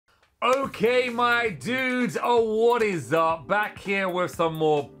Okay, my dudes, what is up? Back here with some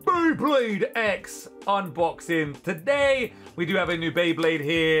more Beyblade X unboxing. Today, we do have a new Beyblade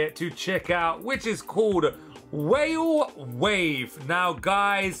here to check out, which is called Whale Wave. Now,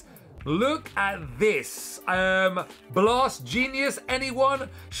 guys, look at this. Blast Genius, anyone?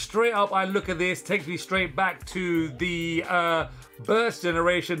 Straight up, I look at this, takes me straight back to the Burst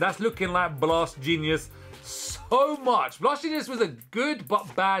generation. That's looking like Blast Genius so much. Blast Genius was a good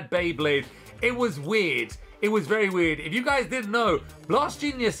but bad Beyblade. It was weird. It was very weird. If you guys didn't know, Blast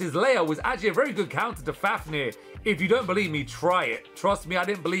Genius's layout was actually a very good counter to Fafnir. If you don't believe me, try it. Trust me, I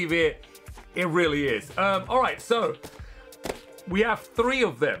didn't believe it. It really is. All right, so we have 3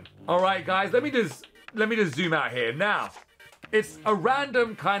 of them. All right, guys, let me just zoom out here. Now, it's a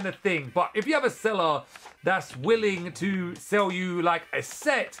random kind of thing, but if you have a seller that's willing to sell you like a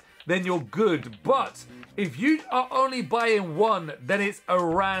set, then you're good. But if you are only buying one, then it's a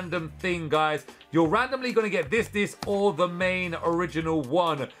random thing, guys. You're randomly going to get this, or the main original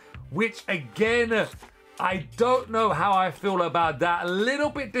one, which again, I don't know how I feel about that. A little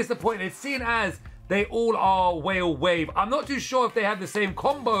bit disappointed, seeing as they all are Whale Wave. I'm not too sure if they have the same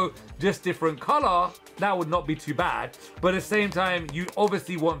combo, just different color. That would not be too bad. But at the same time, you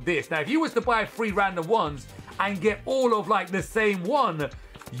obviously want this. Now, if you was to buy 3 random ones and get all of like the same one,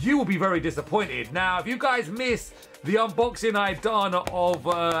 you will be very disappointed. Now, if you guys missed the unboxing I done of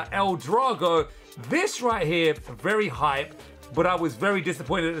El Drago, this right here, very hype, but I was very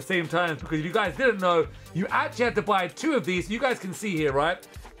disappointed at the same time, because if you guys didn't know, you actually had to buy 2 of these. You guys can see here, right?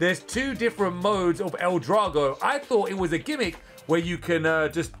 There's 2 different modes of El Drago. I thought it was a gimmick where you can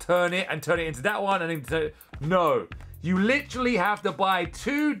just turn it into that one, and then no. You literally have to buy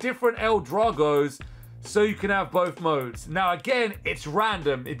 2 different El Dragos so you can have both modes. Now, again, it's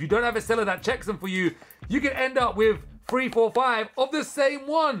random. If you don't have a seller that checks them for you, you can end up with 3, 4, 5 of the same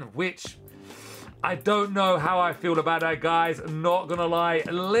one, which I don't know how I feel about that, guys. Not gonna lie,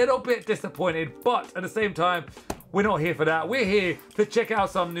 a little bit disappointed, but at the same time, we're not here for that. We're here to check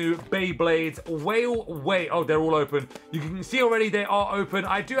out some new Beyblades. Whale Wave. Oh, they're all open. You can see already they are open.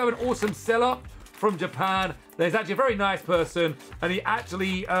 I do have an awesome seller from Japan. There's actually a very nice person, and he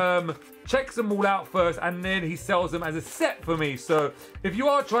actually checks them all out first, and then he sells them as a set for me. So if you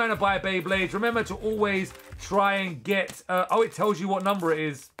are trying to buy Beyblades, remember to always try and get, oh, it tells you what number it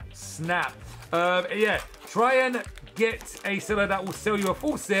is. Snap. Yeah, try and get a seller that will sell you a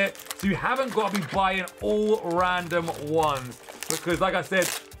full set, so you haven't got to be buying all random ones, because like I said,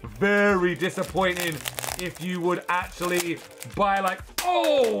 very disappointing if you would actually buy like,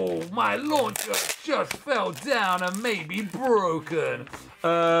 oh, my launcher just fell down and may be broken.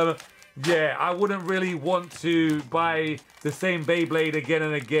 Yeah, I wouldn't really want to buy the same Beyblade again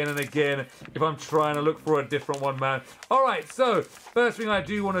and again and again if I'm trying to look for a different one, man. All right, so first thing I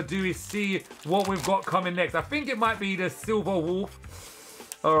do want to do is see what we've got coming next. I think it might be the Silver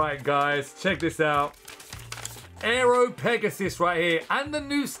Wolf. All right, guys, check this out. Aero Pegasus right here, and the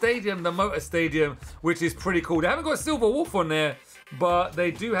new stadium, the Motor Stadium, which is pretty cool. They haven't got Silver Wolf on there, but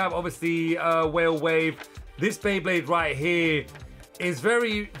they do have, obviously, Whale Wave. This Beyblade right here is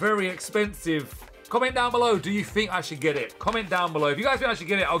very, very expensive. Comment down below, do you think I should get it? Comment down below. If you guys think I should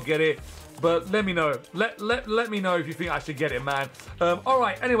get it, I'll get it. But let me know. Let me know if you think I should get it, man. All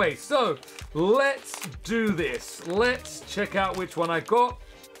right, anyway, so let's do this. Let's check out which one I got.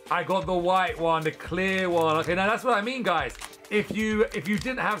 I got the white one, the clear one. Okay, now that's what I mean, guys. If you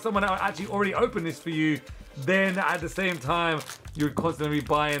didn't have someone that actually already opened this for you, then at the same time, you're constantly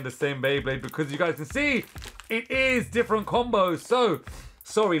buying the same Beyblade, because you guys can see it is different combos. So,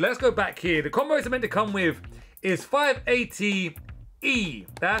 sorry, let's go back here. The combos it's meant to come with is 580E.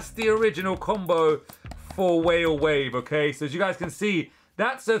 That's the original combo for Whale Wave, okay? So as you guys can see,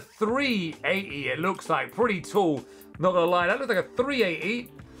 that's a 380. It looks like pretty tall. Not gonna lie, that looks like a 380.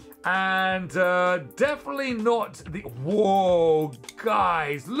 And definitely not the... Whoa,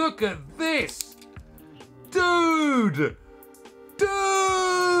 guys, look at this. Dude!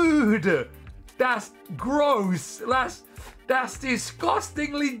 Dude! That's gross. That's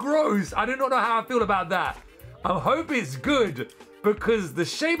disgustingly gross. I do not know how I feel about that. I hope it's good, because the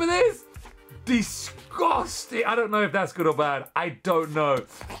shape of this, disgusting. I don't know if that's good or bad. I don't know.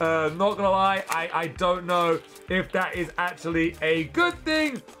 Not gonna lie, I don't know if that is actually a good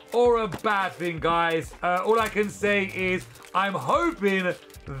thing or a bad thing, guys. All I can say is I'm hoping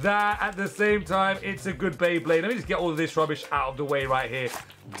that at the same time it's a good Beyblade. Let me just get all of this rubbish out of the way right here.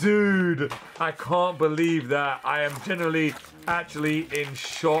 Dude, I can't believe that. I am generally actually in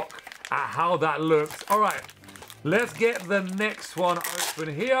shock at how that looks. All right, let's get the next one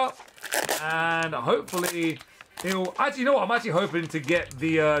open here, and hopefully Actually, you know what? I'm actually hoping to get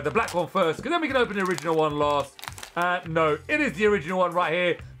the black one first, because then we can open the original one last. No, it is the original one right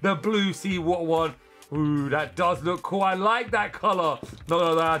here, the blue seawater one. Ooh, that does look cool. I like that color.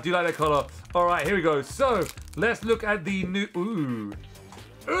 No, I do like that color. All right, here we go. So let's look at the new.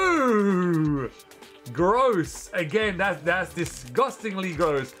 Ooh, gross. Again, that's disgustingly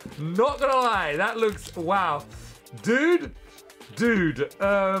gross. Not gonna lie, that looks wow, dude.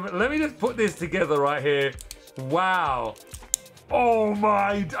 Let me just put this together right here. Wow. Oh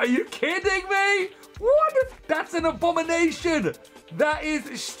my! Are you kidding me? What? That's an abomination. That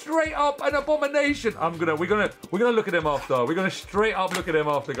is straight up an abomination. We're gonna look at them after. We're gonna straight up look at them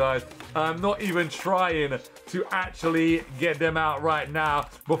after, guys. I'm not even trying to actually get them out right now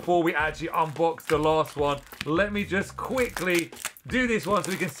before we actually unbox the last one. Let me just quickly do this one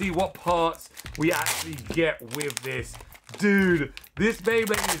so we can see what parts we actually get with this. Dude, this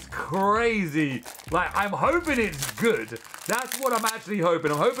Beyblade is crazy. Like, I'm hoping it's good. That's what I'm actually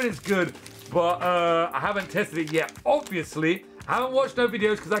hoping. I'm hoping it's good, but I haven't tested it yet. Obviously, I haven't watched no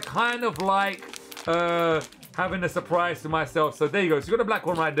videos because I kind of like having a surprise to myself. So there you go. So you got a black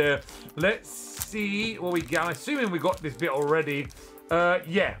one right there. Let's see what we get. I'm assuming we got this bit already.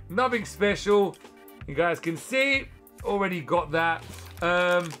 Yeah, nothing special. You guys can see, already got that.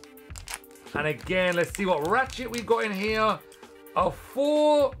 And again, let's see what ratchet we got in here. A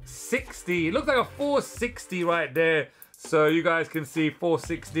 460. It looks like a 460 right there. So you guys can see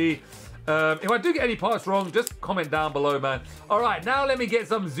 460. If I do get any parts wrong, just comment down below, man. All right, now let me get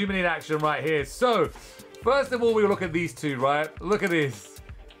some zooming in action right here. So first of all, we'll look at these two, right? Look at this.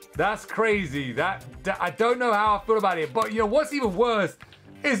 That's crazy. That I don't know how I feel about it, but you know what's even worse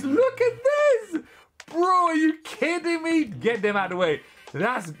is look at this. Bro, are you kidding me? Get them out of the way.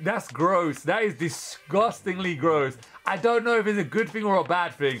 That's gross. That is disgustingly gross. I don't know if it's a good thing or a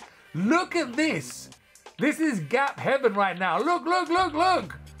bad thing. Look at this. This is gap heaven right now. Look.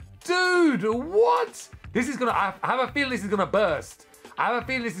 Dude, what? This is gonna, I have a feeling this is gonna burst. I have a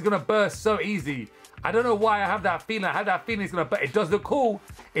feeling this is gonna burst so easy. I don't know why I have that feeling. I have that feeling it's gonna burst. It does look cool.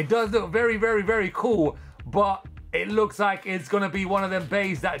 It does look very, very, very cool. But it looks like it's gonna be one of them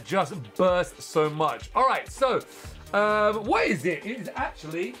bays that just burst so much. All right, so what is it? It is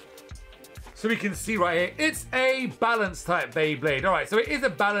actually, so we can see right here, it's a balance type Beyblade. All right, so it is a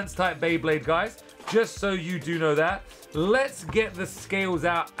balance type Beyblade, guys, just so you do know that. Let's get the scales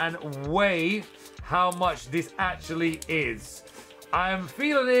out and weigh how much this actually is. I'm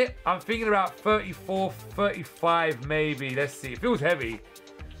feeling it. I'm thinking about 34, 35 maybe. Let's see. It feels heavy.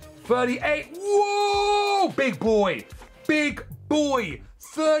 38. Whoa! Big boy.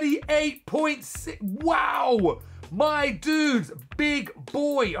 38.6. Wow! My dudes, big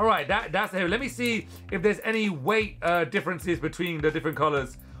boy. All right, that's heavy. Let me see if there's any weight differences between the different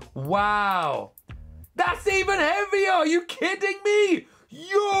colors. Wow. That's even heavier. Are you kidding me?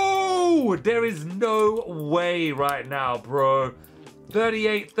 Yo! There is no way right now, bro.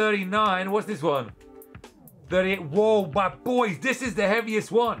 38, 39. What's this one? 38. Whoa, my boys, this is the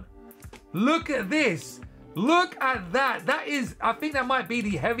heaviest one. Look at this. Look at that. That is, I think that might be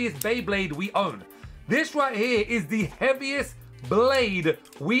the heaviest Beyblade we own. This right here is the heaviest blade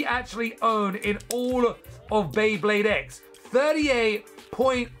we actually own in all of Beyblade X.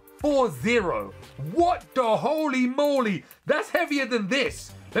 38.40. What the holy moly? That's heavier than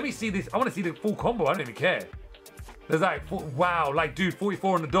this. Let me see this. I want to see the full combo. I don't even care. There's like, wow, like, dude,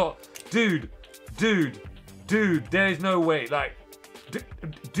 44 on the dot. Dude, there is no way. Like,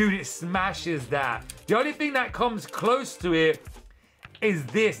 dude, it smashes that. The only thing that comes close to it is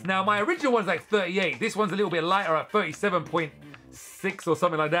this. Now, my original one's like 38. This one's a little bit lighter at 37.6 or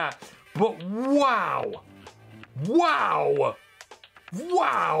something like that. But wow.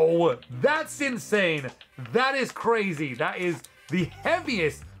 Wow, that's insane. That is crazy. That is the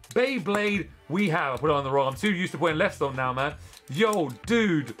heaviest Beyblade we have. I put it on the wrong. I'm too used to putting lefts on now, man. Yo,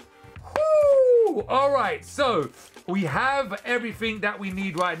 dude. Woo! All right, so we have everything that we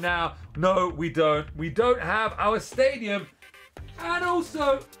need right now. No, we don't. We don't have our stadium and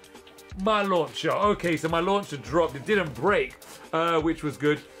also my launcher. Okay, so my launcher dropped. It didn't break, which was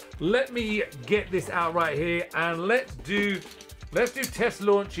good. Let me get this out right here and let's do test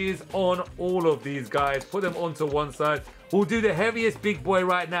launches on all of these guys. Put them onto one side. We'll do the heaviest big boy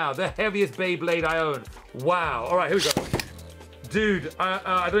right now. The heaviest Beyblade I own. Wow. All right, here we go. Dude,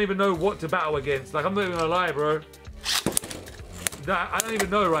 I don't even know what to battle against. Like, I'm not even gonna lie, bro. I don't even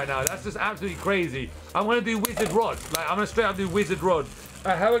know right now. That's just absolutely crazy. I'm gonna do Wizard Rod. Like, I'm gonna straight up do Wizard Rod.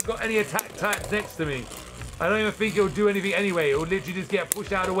 I haven't got any attack types next to me. I don't even think it'll do anything anyway. It'll literally just get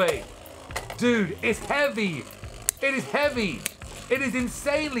pushed out of the way. Dude, it's heavy. It is heavy. It is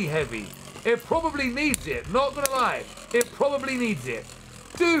insanely heavy. It probably needs it. Not gonna lie. It probably needs it.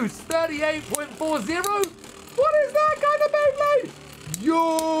 Dudes, 38.40? What is that kind of Beyblade?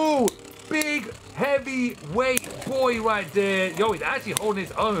 Yo! Big, heavy weight boy right there. Yo, he's actually holding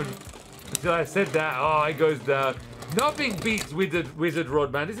his own. Until I said that, oh, it goes down. Nothing beats Wizard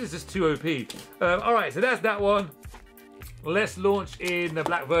Rod, man. This is just too OP. All right, so that's that one. Let's launch in the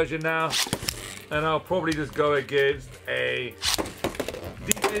black version now. And I'll probably just go against a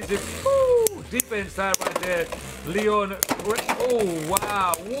defense side right there. Leon. Oh,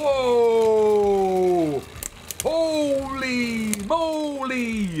 wow. Whoa. Holy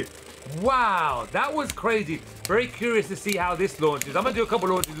moly. Wow, that was crazy. Very curious to see how this launches. I'm going to do a couple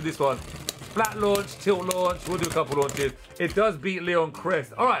launches with this one. Flat launch, tilt launch. We'll do a couple launches. It does beat Leon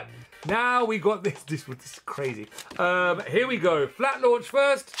Crest. All right, now we got this. This is crazy. Here we go. Flat launch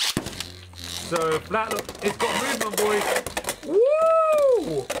first. So flat launch. It's got movement, boys.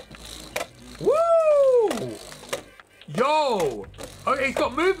 Woo! Woo! Yo! Okay, it's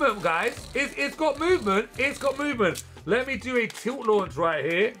got movement, guys. It's got movement. It's got movement. Let me do a tilt launch right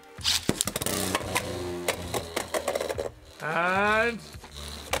here. And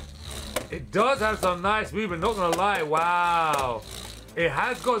it does have some nice movement, not gonna lie. Wow. It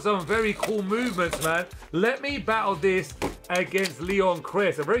has got some very cool movements, man. Let me battle this against Leon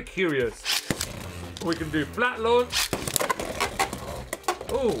Crest. I'm very curious. We can do flat launch.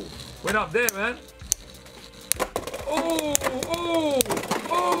 Oh, went up there, man. Oh, oh,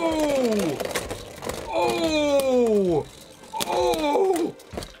 oh, oh, oh.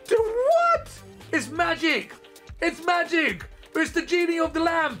 Dude, what? It's magic. It's magic. It's the genie of the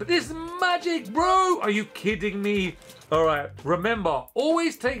lamp. This is magic, bro. Are you kidding me? All right, remember,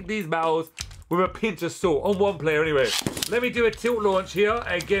 always take these battles with a pinch of salt on one player anyway. Let me do a tilt launch here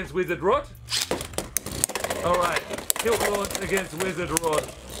against Wizard Rod. All right, tilt launch against Wizard Rod.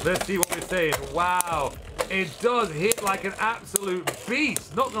 Let's see what we're saying. Wow, it does hit like an absolute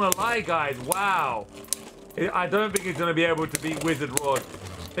beast. Not gonna lie, guys, wow. I don't think it's gonna be able to beat Wizard Rod.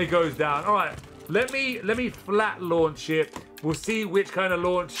 It goes down. All right, let me flat launch it. We'll see which kind of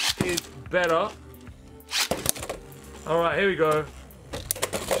launch is better. All right, here we go.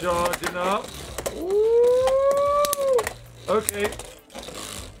 Charging up. Ooh. Okay.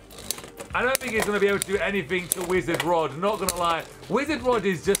 I don't think it's going to be able to do anything to Wizard Rod. Not going to lie. Wizard Rod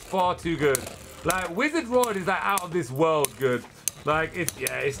is just far too good. Like, Wizard Rod is like out of this world good. Like, it's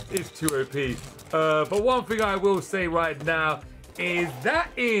too OP. But one thing I will say right now is that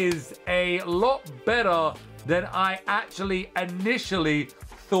is a lot better than I actually initially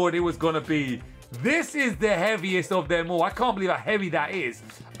thought it was going to be. This is the heaviest of them all. I can't believe how heavy that is.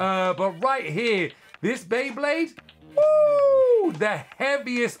 But right here, this Beyblade, woo, the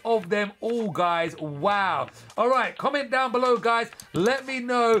heaviest of them all, guys. Wow. All right, comment down below, guys. Let me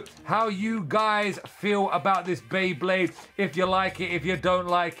know how you guys feel about this Beyblade. If you like it, if you don't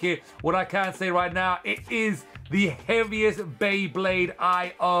like it. What I can say right now, it is the heaviest Beyblade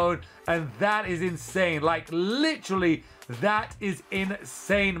I own, and that is insane. Like, literally, that is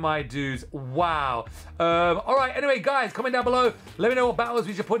insane, my dudes. Wow. All right, anyway, guys, comment down below. Let me know what battles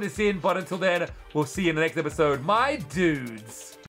we should put this in, but until then, we'll see you in the next episode, my dudes.